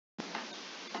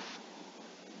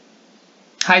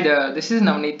Hi there, this is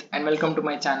Navneet and welcome to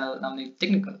my channel Navneet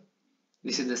Technical.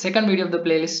 This is the second video of the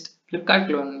playlist Flipkart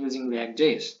clone using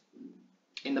reactjs.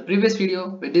 In the previous video,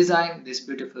 we designed this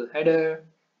beautiful header,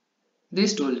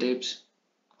 these tooltips,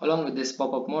 along with this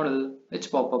pop-up model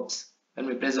which pop-ups when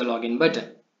we press the login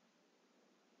button.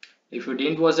 If you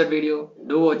didn't watch that video,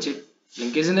 do watch it,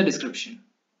 link is in the description.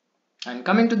 And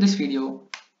coming to this video,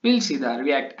 we'll see the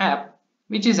React app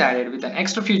which is added with an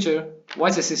extra feature,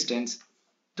 voice assistance,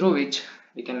 through which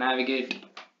we can navigate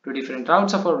to different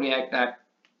routes of our React app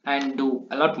and do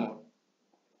a lot more.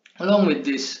 Along with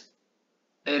this,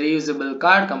 a reusable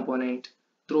card component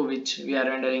through which we are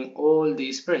rendering all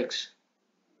these products.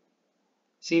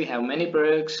 See, we have many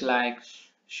products like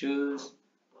shoes,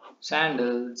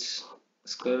 sandals,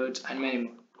 skirts and many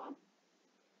more.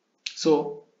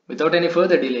 So, without any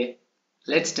further delay,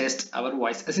 let's test our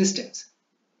voice assistants.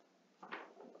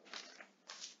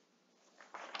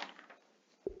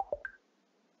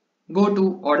 Go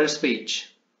to Orders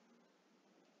page.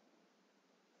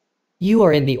 You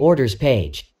are in the Orders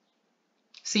page.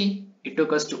 See, it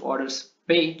took us to Orders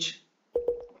page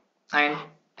and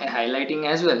a highlighting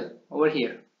as well over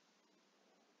here.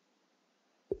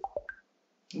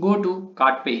 Go to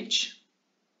Cart page.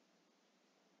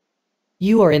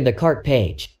 You are in the Cart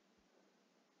page.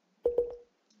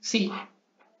 See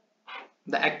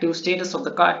the active status of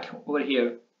the cart over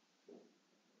here.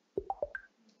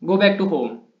 Go back to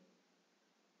Home.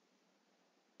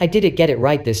 I didn't get it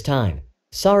right this time.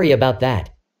 Sorry about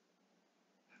that.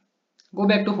 Go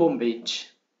back to Home page.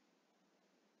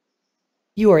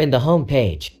 You are in the Home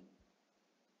page.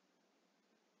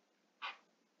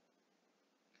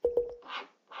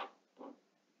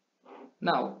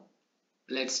 Now,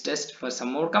 let's test for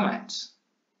some more commands.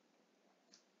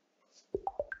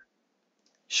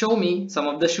 Show me some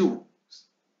of the shoes.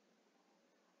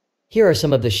 Here are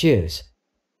some of the shoes.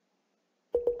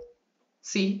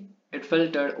 See, it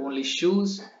filtered only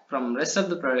shoes from rest of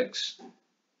the products.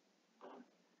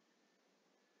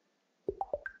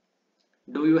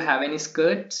 Do you have any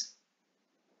skirts?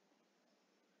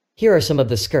 Here are some of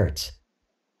the skirts.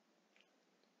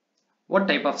 What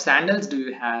type of sandals do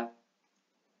you have?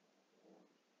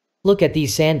 Look at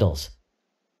these sandals.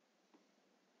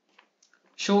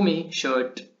 Show me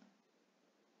shirt.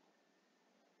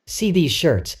 See these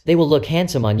shirts, they will look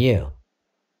handsome on you.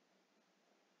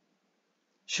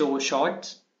 Show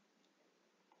shorts.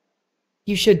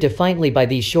 You should definitely buy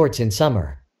these shorts in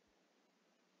summer.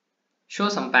 Show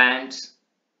some pants.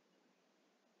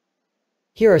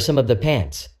 Here are some of the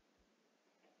pants.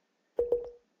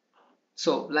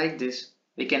 So like this,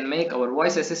 we can make our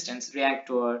voice assistants react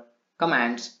to our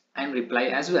commands and reply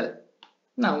as well.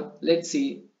 Now let's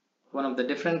see one of the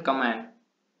different command.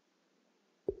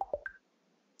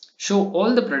 Show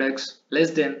all the products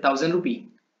less than 1000 rupee.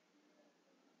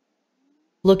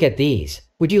 Look at these.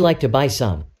 Would you like to buy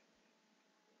some?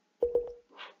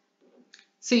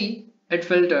 See, it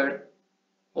filtered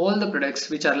all the products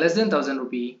which are less than 1000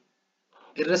 rupee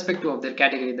irrespective of their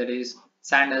category, that is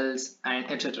sandals and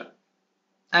etc.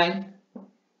 And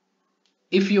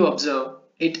if you observe,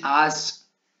 it asks,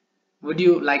 would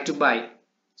you like to buy?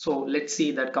 So let's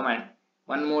see that command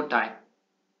one more time.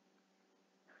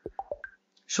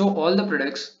 Show all the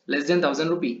products less than 1000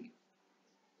 rupee.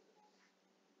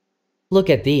 Look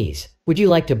at these. Would you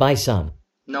like to buy some?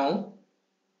 No.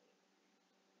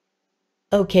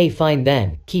 Okay, fine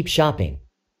then. Keep shopping.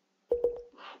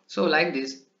 So like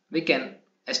this, we can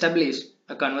establish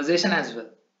a conversation as well.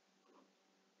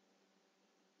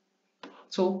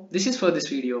 So this is for this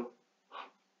video.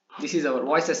 This is our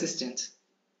voice assistant.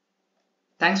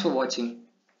 Thanks for watching.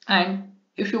 And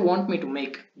if you want me to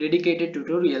make dedicated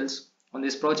tutorials on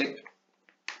this project,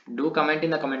 do comment in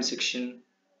the comment section.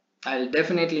 I'll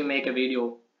definitely make a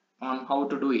video on how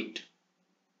to do it.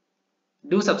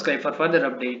 Do subscribe for further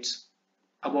updates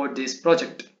about this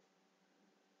project.